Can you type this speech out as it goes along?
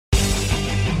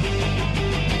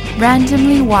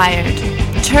Randomly Wired.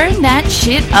 Turn that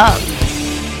shit up.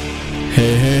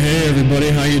 Hey everybody,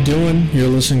 how you doing? You're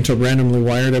listening to Randomly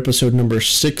Wired episode number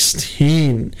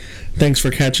 16. Thanks for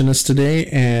catching us today,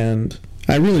 and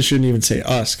I really shouldn't even say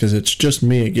us because it's just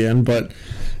me again, but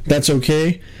that's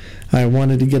okay. I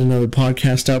wanted to get another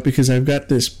podcast out because I've got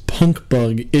this punk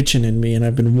bug itching in me, and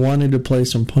I've been wanting to play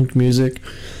some punk music.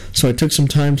 So I took some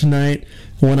time tonight,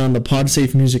 went on the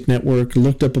PodSafe Music Network,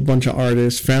 looked up a bunch of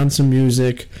artists, found some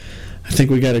music. I think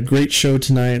we got a great show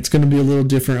tonight. It's going to be a little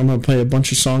different. I'm going to play a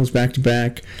bunch of songs back to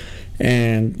back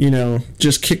and,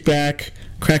 just kick back,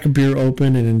 crack a beer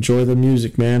open, and enjoy the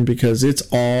music, man, because it's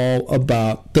all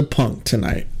about the punk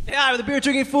tonight. Hey, we're the beer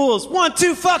drinking fools. 1,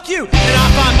 2, fuck you. And I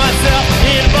find myself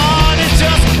in a bar, and it's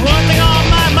just one thing on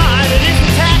my mind. It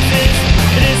isn't taxes,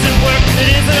 it isn't work, it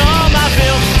isn't all my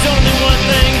bills. It's only one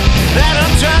thing that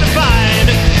I'm trying to find.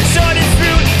 Short is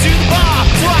through to the bar,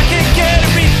 so I can get a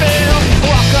refill. I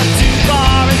walk up to the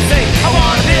bar and say, I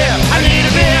want a beer, I need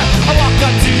a beer. I walk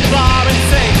up to the bar and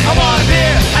say, I want a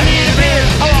beer, I need a beer.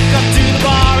 I walk up to the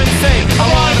bar and say, I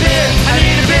want a beer, I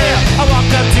need a beer. I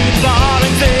walk up to the bar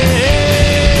and say,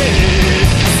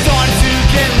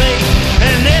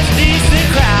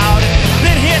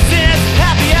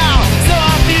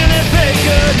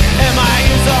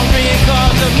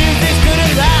 the music's good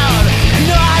and loud. You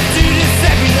know I do this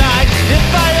every night if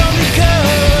I only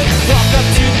could. Walk up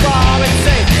to the bar and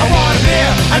say, I want a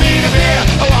beer, I need a beer.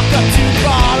 I walk up to the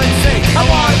bar and say, I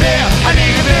want a beer, I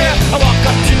need a beer. I walk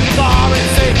up to the bar and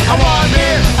say, I want a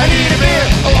beer, I need a beer.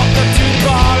 I walk up to the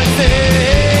bar and say,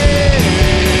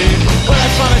 when I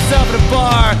find myself at a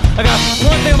bar, I got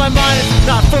one thing on my mind, it's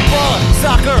not football,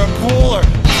 soccer, or pool, or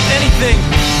anything.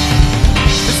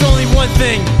 There's only one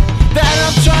thing that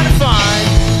I'm trying to find.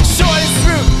 Short is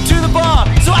through to the bar,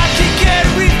 so I can get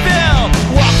a refill.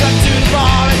 Walk up to the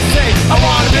bar and say, I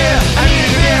want a beer, I need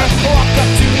a beer. Walk up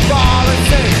to the bar and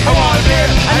say, I want a beer,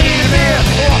 I need a beer.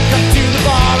 Walk up to the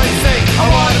bar and say, I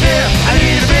want a beer, I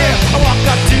need a beer. I walk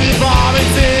up to the bar and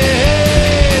say,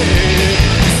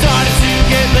 it's starting to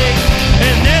get late,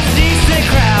 and there's a decent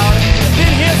crowd. In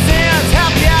here stands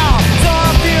happy hour, so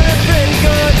I'm feeling pretty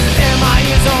good. And my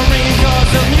ears are ringing 'cause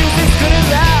the music's good and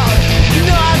loud. You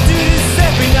know I do this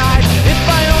every night if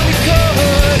I only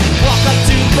could. Walk up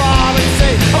to the bar and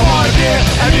say, I want a beer,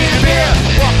 I need a beer.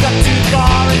 Walk up to the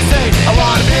bar and say, I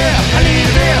want a beer, I need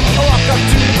a beer. I walk up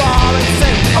to the bar and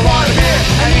say, I want a beer,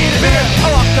 I need a beer. I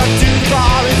walk up to the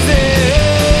bar and say,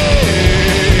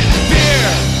 beer.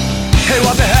 Hey,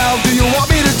 what the hell do you want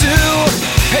me to do?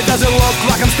 It doesn't look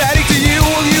like I'm static to you.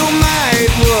 Well, you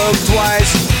might look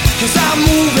twice, 'cause I'm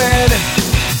moving.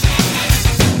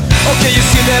 Okay, you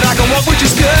see that I can walk, which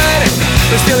is good,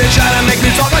 but still you're trying to make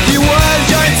me talk like you would.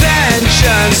 Your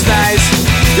intention's nice,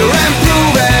 you're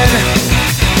improving.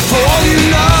 For all you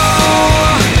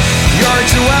know, you're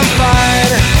too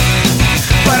fine.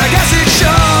 But I guess it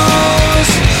shows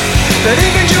that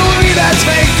even jewelry that's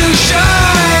fake to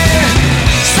shine.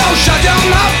 So shut your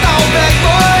mouth now, big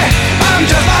boy. I'm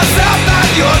just myself, not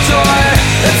your toy.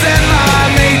 It's in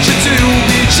my nature to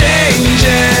be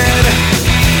changing.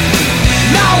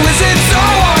 Now is it so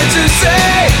hard to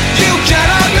say? You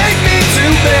cannot make me to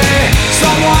be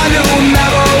someone who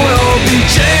never will be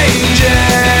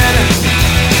changing.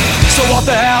 So what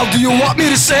the hell do you want me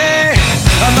to say?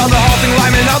 Another haunting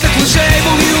rhyming out the cliche.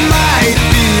 Well, you might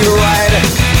be right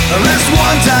this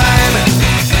one time.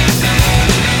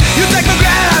 You take for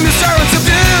granted I'm your servant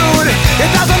subdued.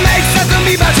 It doesn't make sense to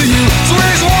me, but to you. So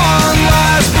here's one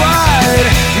last ride,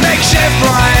 makeshift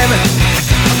rhyme.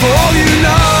 For all you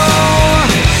know,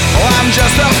 I'm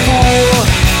just a fool,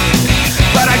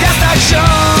 but I guess that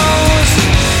shows.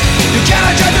 You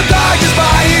cannot judge the dark just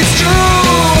by its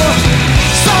truth.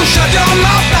 So shut your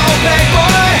mouth now, big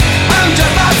boy. I'm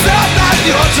just myself, not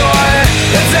your toy.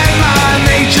 It's in my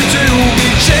nature to be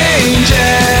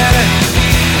changing.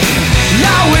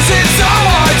 Now is it so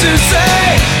hard to say?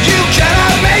 You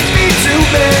cannot make me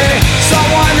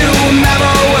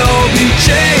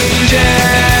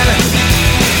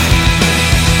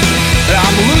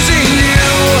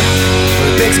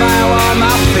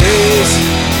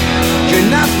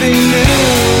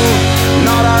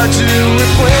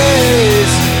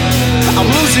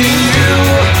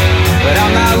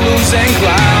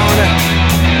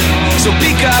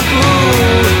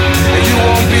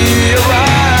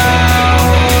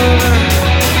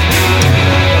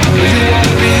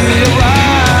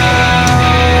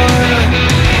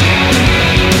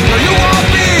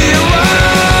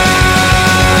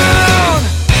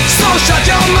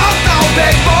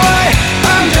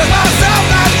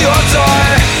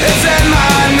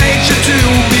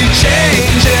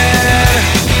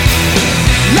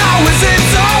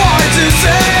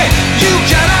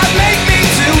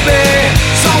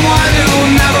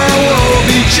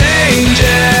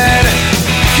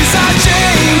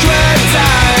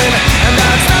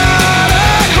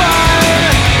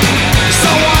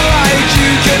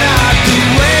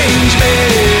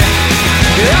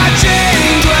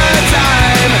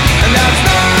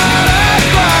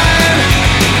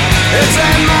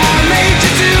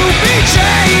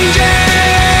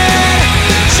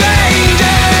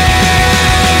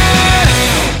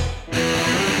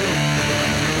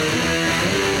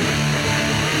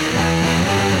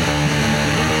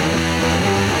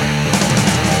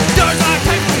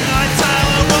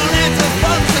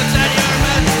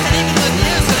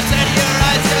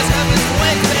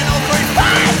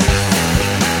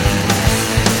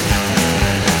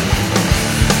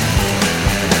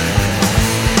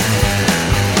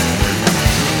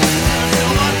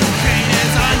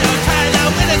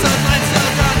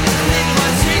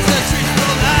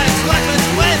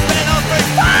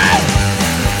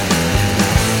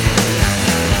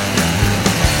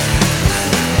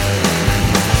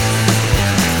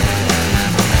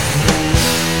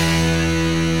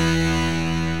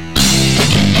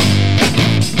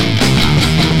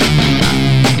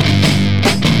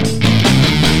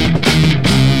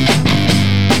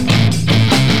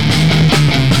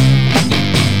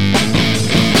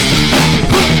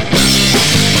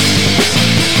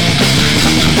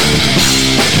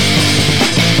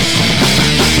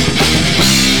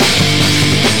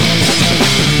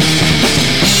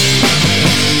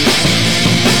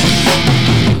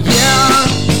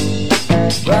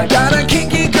I got a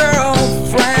kinky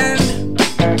girlfriend,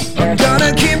 I'm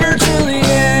gonna keep her till the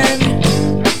end.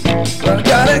 I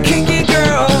got a kinky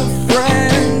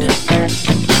girlfriend.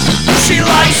 She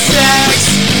likes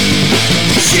sex,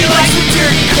 she likes the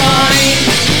dirty kind,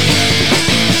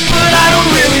 but I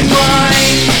don't really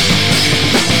mind.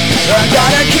 I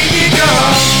got a kinky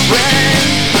girlfriend.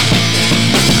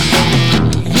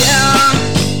 Yeah,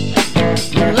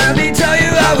 let me tell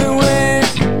you how it went.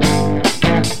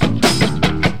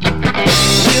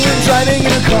 We were driving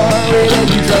in a car, we let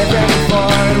you drive very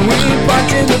far. We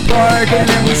parked in the park and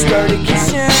then we started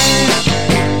kissing.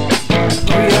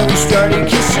 We started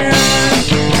kissing.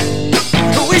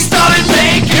 We started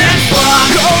making fun.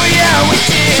 Oh yeah, we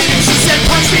did. And she said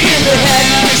punch me in the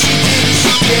head. And she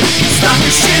did. Stop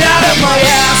the shit out of my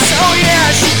ass. Oh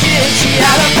yeah, she did. She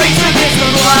had a face against the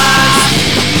glass.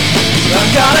 I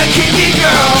got a kinky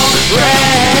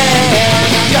girlfriend.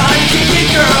 I got a kinky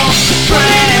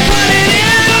girlfriend. Put it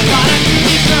in. I got a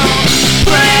kinky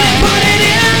girlfriend. Put it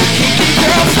in. Kinky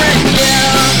girlfriend, yeah.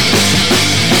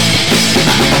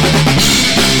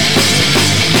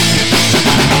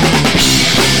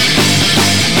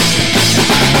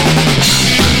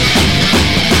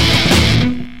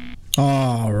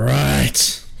 All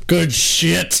right. Good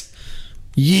shit.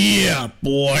 Yeah,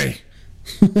 boy.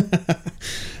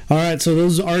 All right, so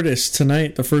those artists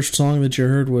tonight, the first song that you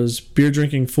heard was Beer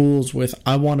Drinking Fools with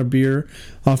I Wanna Beer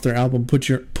off their album Put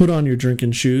On Your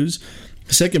Drinking Shoes.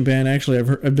 The second band, actually,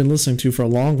 I've been listening to for a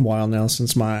long while now,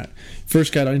 since I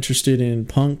first got interested in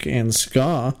punk and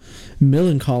ska,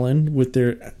 Millencolin with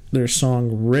their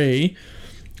song Ray.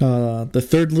 The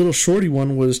third little shorty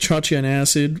one was Chachi On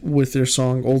Acid with their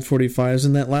song Old 45s,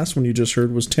 and that last one you just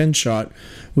heard was 10 Shot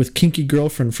with Kinky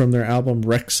Girlfriend from their album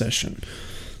Rec Session.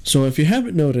 So if you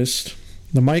haven't noticed,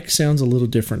 the mic sounds a little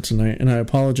different tonight, and I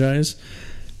apologize.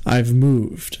 I've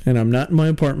moved, and I'm not in my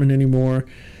apartment anymore,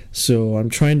 so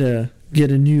I'm trying to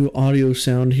get a new audio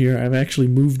sound here. I've actually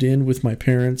moved in with my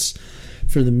parents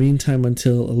for the meantime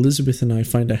until Elizabeth and I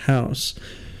find a house.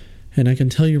 And I can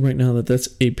tell you right now that that's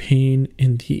a pain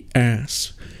in the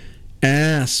ass.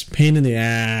 Pain in the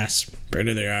ass.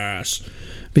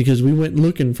 Because we went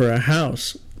looking for a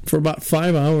house for about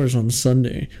 5 hours on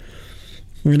Sunday.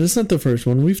 I mean, it's not the first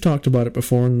one. We've talked about it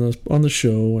before on the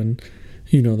show, and,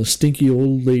 you know, the stinky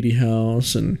old lady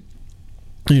house, and,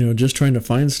 you know, just trying to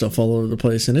find stuff all over the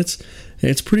place. And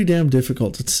it's pretty damn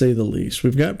difficult, to say the least.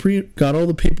 We've got all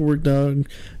the paperwork done,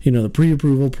 you know, the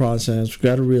pre-approval process. We've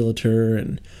got a realtor,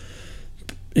 and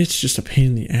it's just a pain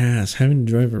in the ass having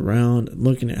to drive around and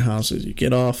looking at houses. You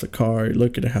get off the car, you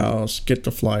look at a house, get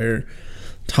the flyer,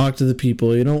 talk to the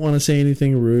people. You don't want to say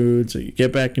anything rude, so you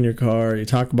get back in your car, you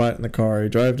talk about it in the car, you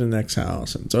drive to the next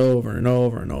house, and it's over and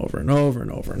over and over and over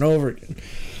and over and over again.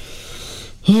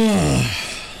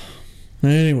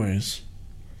 Anyways,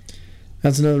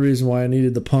 that's another reason why I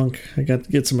needed the punk. I got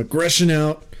to get some aggression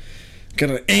out. Got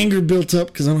an anger built up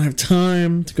because I don't have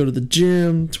time to go to the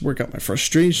gym, to work out my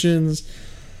frustrations.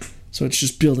 So it's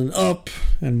just building up,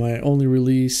 and my only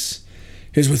release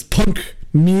is with punk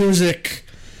music.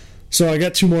 So I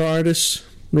got two more artists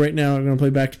right now. I'm going to play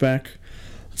back to back.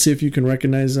 Let's see if you can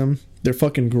recognize them. They're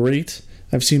fucking great.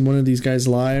 I've seen one of these guys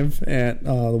live at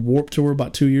the Warped Tour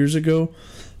about 2 years ago.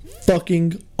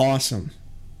 Fucking awesome.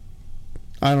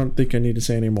 I don't think I need to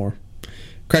say any more.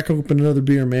 Crack open another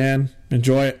beer, man.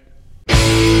 Enjoy it.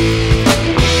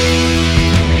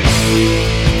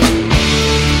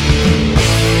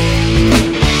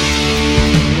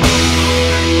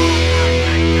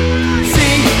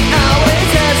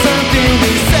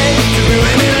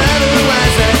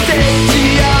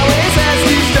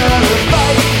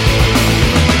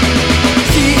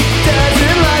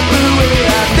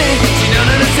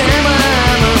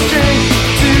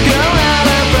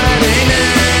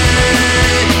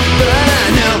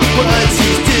 What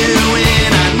she's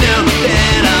doing, I know.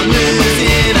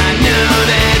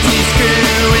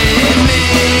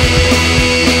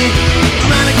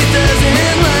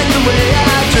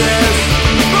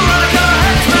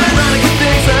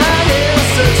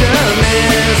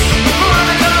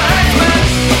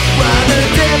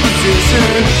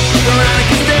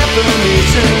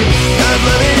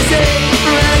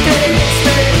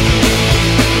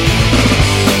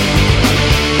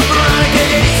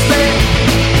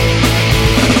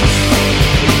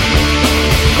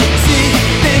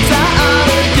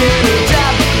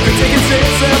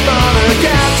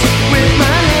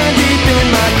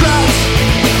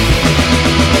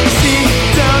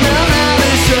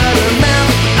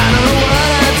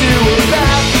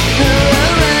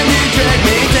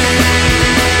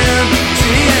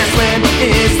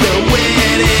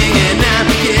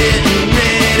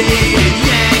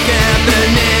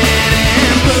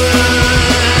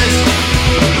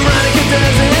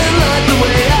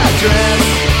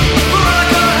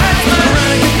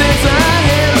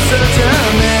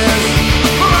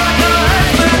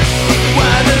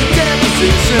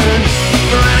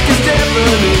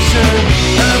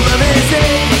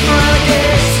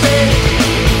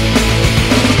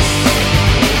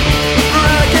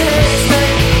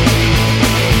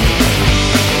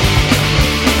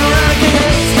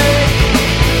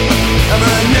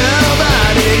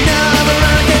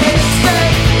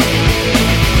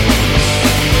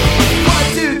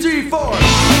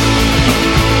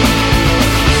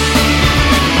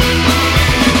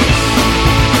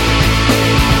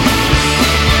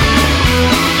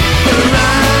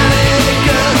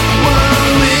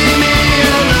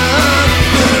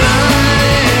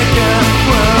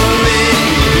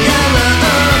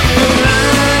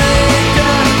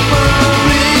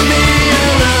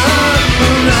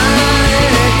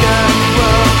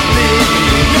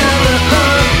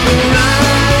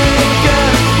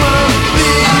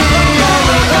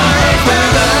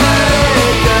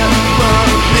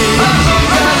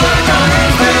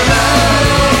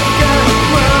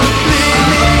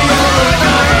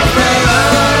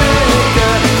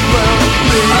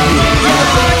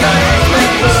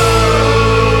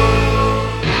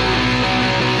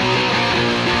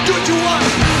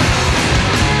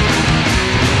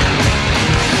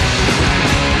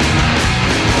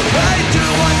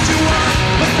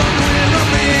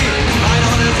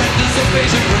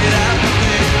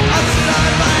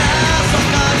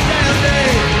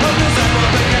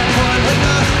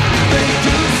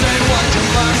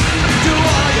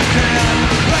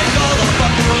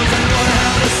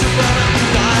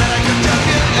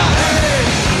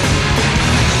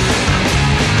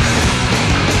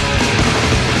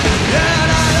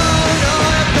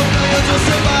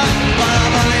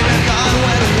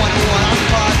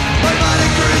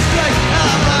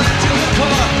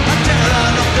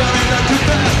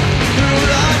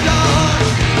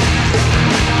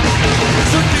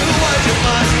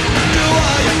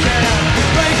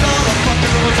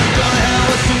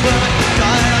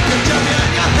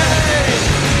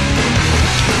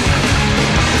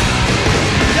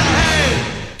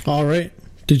 All right.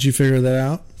 Did you figure that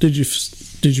out? Did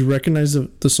you recognize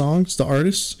the songs, the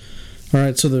artists? All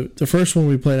right, so the first one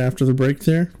we played after the break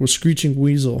there was Screeching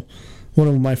Weasel, one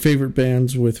of my favorite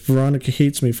bands, with Veronica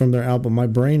Hates Me from their album My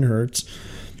Brain Hurts.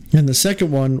 And the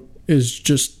second one is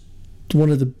just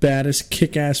one of the baddest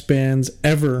kick-ass bands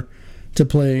ever to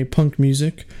play punk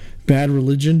music, Bad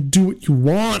Religion, Do What You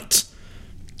Want,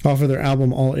 off of their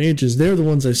album All Ages. They're the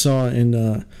ones I saw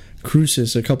in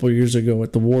Crucis a couple years ago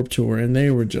at the Warped Tour, and they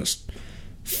were just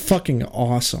fucking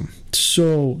awesome.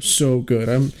 So good.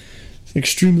 I'm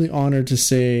extremely honored to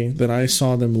say that I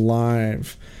saw them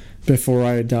live before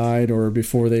I died, or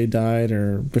before they died,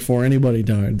 or before anybody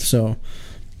died. So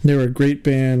they were a great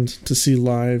band to see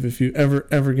live. If you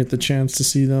ever get the chance to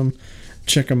see them,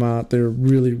 check them out. They're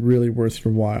really worth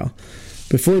your while.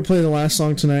 Before we play the last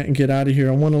song tonight and get out of here,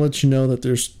 I want to let you know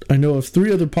that I know of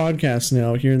 3 other podcasts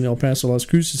now here in the El Paso, Las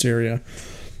Cruces area.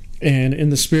 And in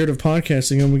the spirit of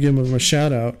podcasting, I'm going to give them a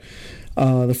shout out.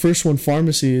 The first one,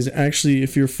 Pharmacy, is actually,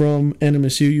 if you're from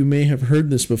NMSU, you may have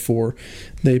heard this before.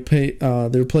 They're played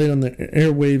on the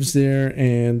airwaves there,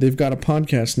 and they've got a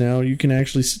podcast now. You can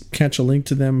actually catch a link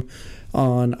to them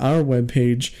on our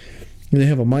webpage. They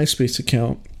have a MySpace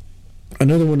account.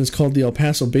 Another one is called the El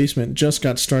Paso Basement. Just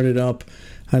got started up.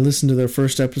 I listened to their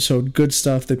first episode. Good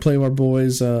stuff. They play our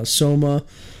boys, Soma.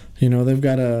 You know, they've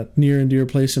got a near and dear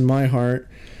place in my heart.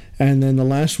 And then the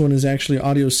last one is actually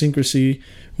Audiosyncrasy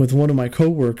with one of my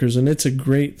coworkers, and it's a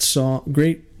great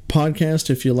podcast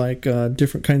if you like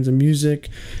different kinds of music.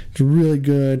 It's really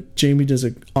good. Jamie does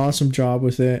an awesome job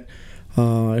with it.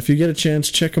 If you get a chance,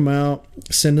 check them out.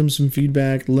 Send them some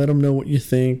feedback. Let them know what you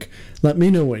think. Let me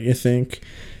know what you think.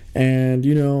 And,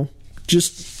 you know,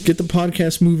 just get the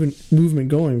podcast movement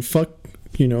going. Fuck,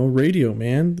 you know, radio,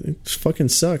 man. It fucking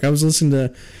suck. I was listening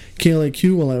to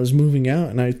KLAQ while I was moving out,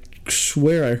 and I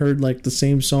swear I heard like the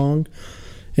same song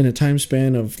in a time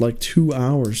span of like 2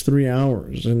 hours, 3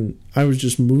 hours, and I was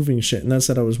just moving shit, and that's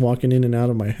that I was walking in and out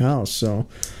of my house. So,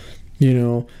 you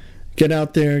know, get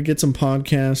out there, get some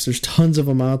podcasts. There's tons of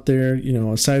them out there, you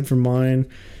know, aside from mine.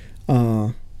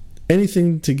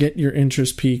 Anything to get your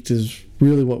interest piqued is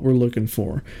really what we're looking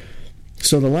for.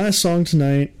 So the last song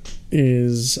tonight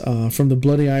is from the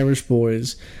Bloody Irish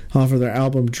Boys off of their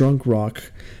album Drunk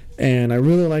Rock. And I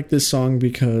really like this song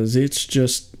because it's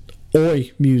just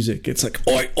oi music. It's like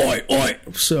oi, oi, oi.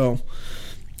 So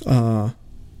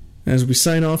as we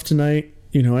sign off tonight,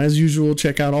 you know, as usual,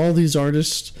 check out all these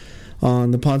artists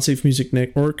on the PodSafe Music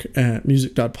Network at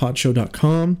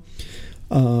music.podshow.com.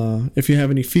 If you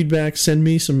have any feedback, send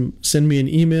me an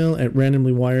email at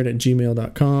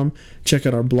randomlywired@gmail.com. Check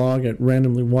out our blog at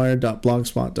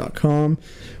randomlywired.blogspot.com,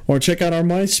 or check out our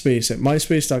MySpace at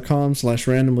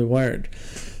myspace.com/randomlywired.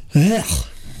 Ugh,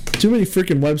 too many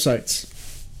freaking websites.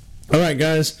 All right,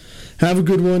 guys, have a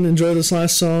good one. Enjoy this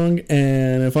last song,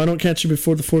 and if I don't catch you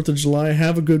before the 4th of July,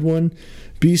 have a good one.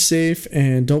 Be safe,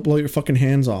 and don't blow your fucking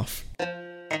hands off.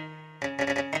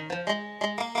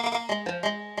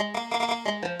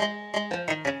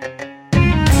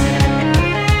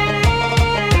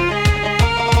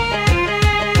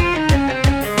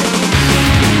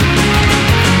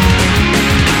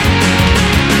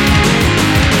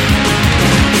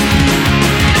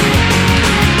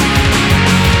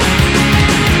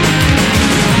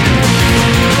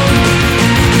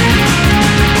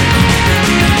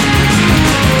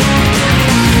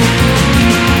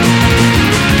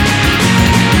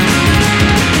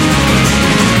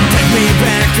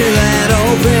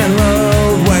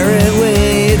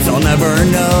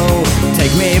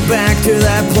 To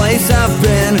that place I've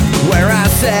been, where I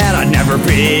said I'd never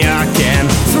be again.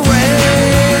 So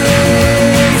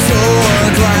raise your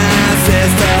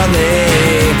glasses to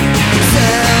me.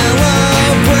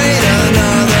 Celebrate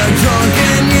another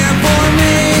drunken year for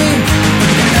me.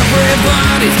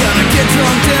 Everybody's gonna get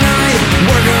drunk tonight.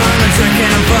 We're gonna drink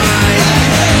and fight.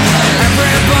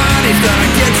 Everybody's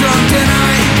gonna get drunk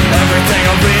tonight. Everything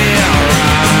will be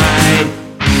alright.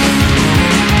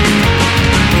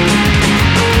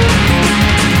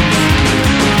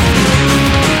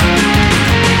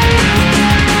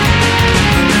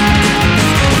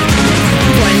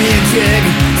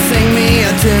 Sing me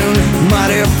a tune,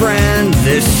 my dear friend,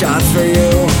 this shot's for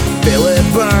you. Feel it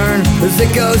burn as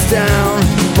it goes down,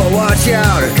 but watch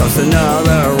out, here comes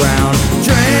another round.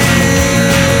 Drink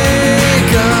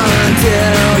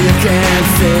until you can't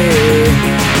see.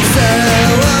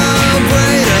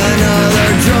 Celebrate another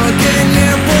drunken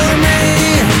year for me.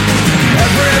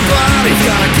 Everybody's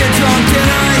gonna get drunk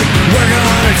tonight. We're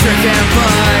gonna drink and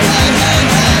fight.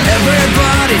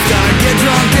 Everybody's gonna get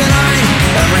drunk tonight.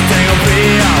 Everything will be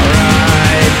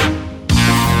alright.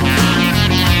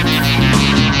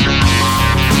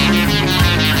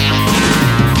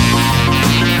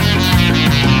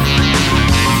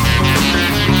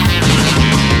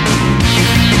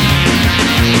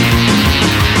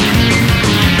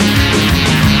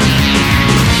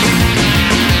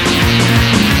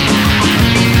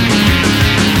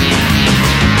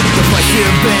 The place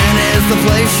you've been is the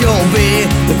place you'll be.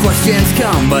 The questions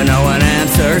come but no one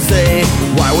answers the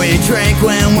why we drink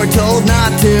when we're told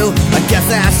not to. I guess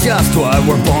that's just what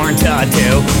we're born to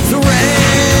do. So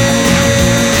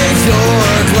raise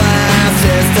your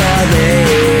glasses to me.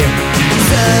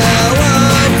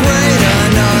 Celebrate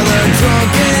another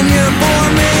drunken year for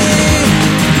me.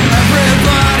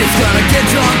 Everybody's gonna get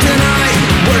drunk tonight.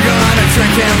 We're gonna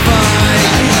drink and fight.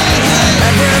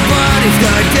 Everybody's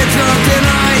gonna get drunk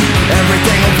tonight.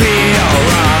 Everything will be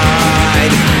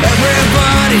alright.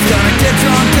 Everybody's gonna get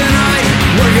drunk tonight.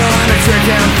 We're gonna drink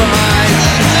and fight.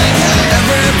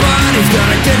 Everybody's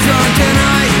gonna get drunk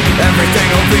tonight. Everything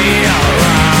will be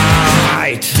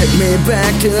alright. Take me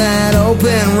back to that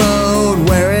open road.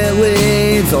 Where it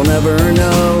leads, I'll never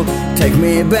know. Take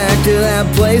me back to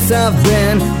that place I've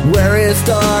been, where it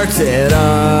starts it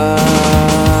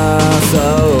us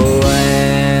away.